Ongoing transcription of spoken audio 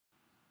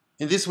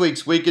In this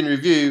week's Week in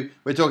Review,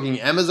 we're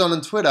talking Amazon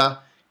and Twitter,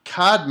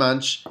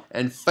 CardMunch,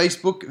 and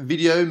Facebook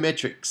video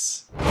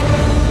metrics.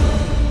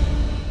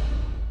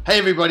 Hey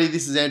everybody,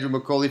 this is Andrew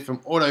McCauley from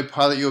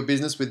Autopilot Your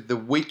Business with the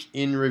Week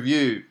in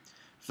Review.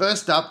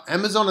 First up,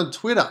 Amazon and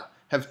Twitter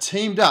have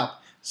teamed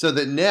up so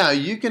that now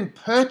you can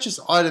purchase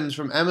items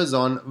from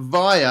Amazon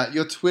via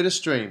your Twitter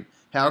stream.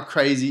 How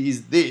crazy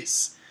is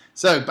this?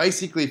 So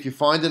basically, if you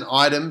find an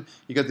item,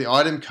 you got the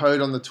item code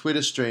on the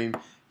Twitter stream,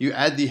 you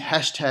add the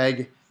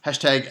hashtag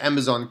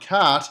Amazon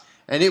cart,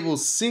 and it will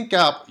sync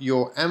up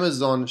your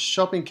Amazon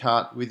shopping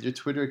cart with your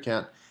Twitter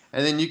account,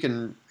 and then you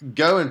can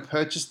go and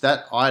purchase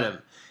that item.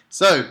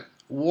 So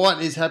what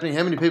is happening?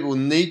 How many people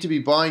need to be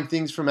buying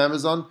things from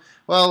Amazon?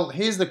 Well,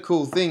 here's the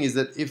cool thing is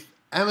that if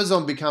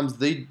Amazon becomes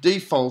the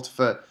default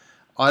for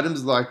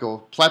items like or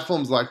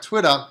platforms like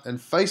Twitter and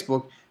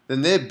Facebook,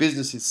 then their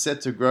business is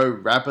set to grow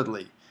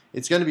rapidly.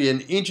 It's going to be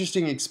an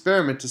interesting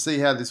experiment to see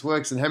how this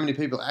works and how many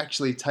people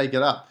actually take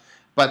it up.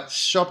 But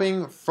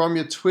shopping from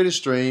your Twitter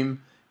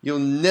stream, you'll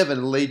never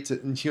need to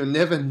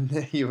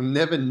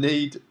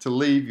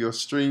leave your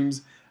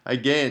streams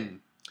again.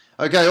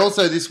 Okay,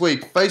 also this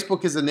week,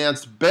 Facebook has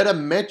announced better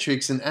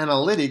metrics and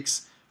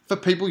analytics for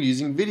people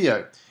using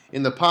video.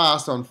 In the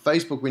past, on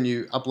Facebook, when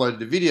you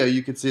uploaded a video,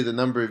 you could see the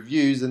number of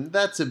views, and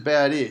that's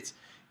about it.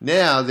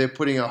 Now they're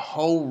putting a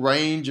whole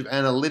range of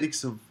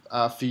analytics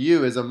for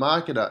you as a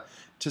marketer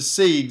to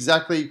see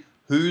exactly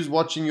who's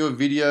watching your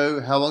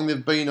video, how long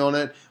they've been on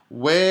it,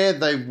 where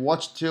they've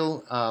watched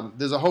till.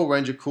 There's a whole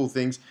range of cool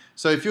things.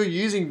 So if you're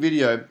using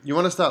video, you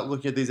want to start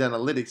looking at these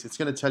analytics. It's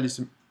going to tell you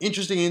some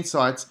interesting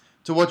insights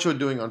to what you're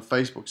doing on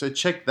Facebook. So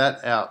check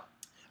that out.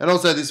 And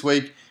also this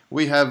week,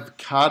 we have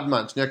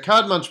CardMunch. Now,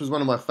 CardMunch was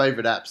one of my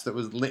favorite apps that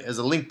was as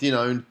a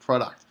LinkedIn-owned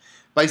product.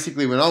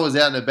 Basically, when I was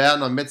out and about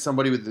and I met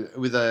somebody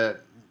with a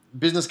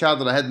business card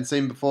that I hadn't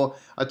seen before,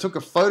 I took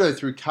a photo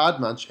through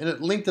CardMunch and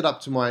it linked it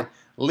up to my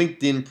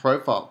LinkedIn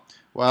profile.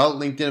 Well,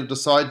 LinkedIn have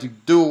decided to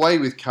do away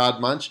with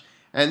CardMunch,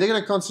 and they're going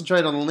to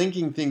concentrate on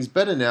linking things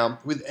better now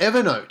with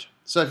Evernote.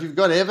 So if you've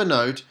got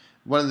Evernote,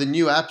 one of the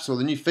new apps or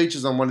the new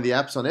features on one of the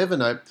apps on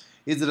Evernote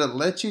is that it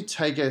lets you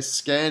take a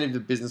scan of the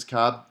business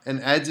card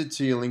and adds it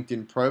to your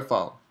LinkedIn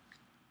profile.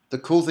 The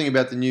cool thing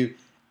about the new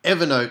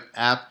Evernote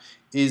app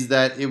is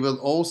that it will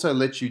also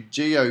let you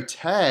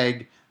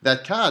geotag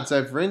that card.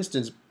 So for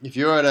instance, if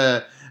you're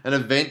at an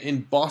event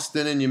in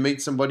Boston and you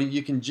meet somebody,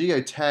 you can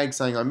geotag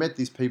saying, I met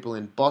these people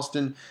in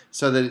Boston,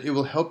 so that it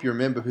will help you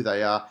remember who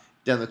they are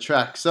down the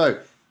track. So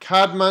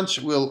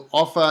CardMunch will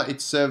offer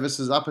its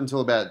services up until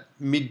about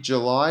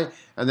mid-July,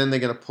 and then they're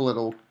going to pull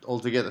it all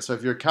together. So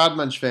if you're a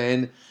CardMunch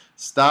fan,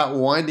 start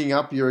winding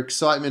up your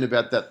excitement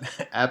about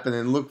that app and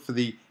then look for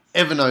the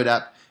Evernote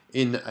app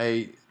in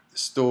a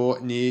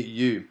store near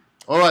you.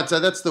 All right, so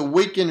that's the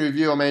Week in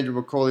Review. I'm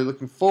Andrew McCauley.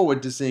 Looking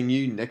forward to seeing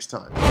you next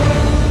time.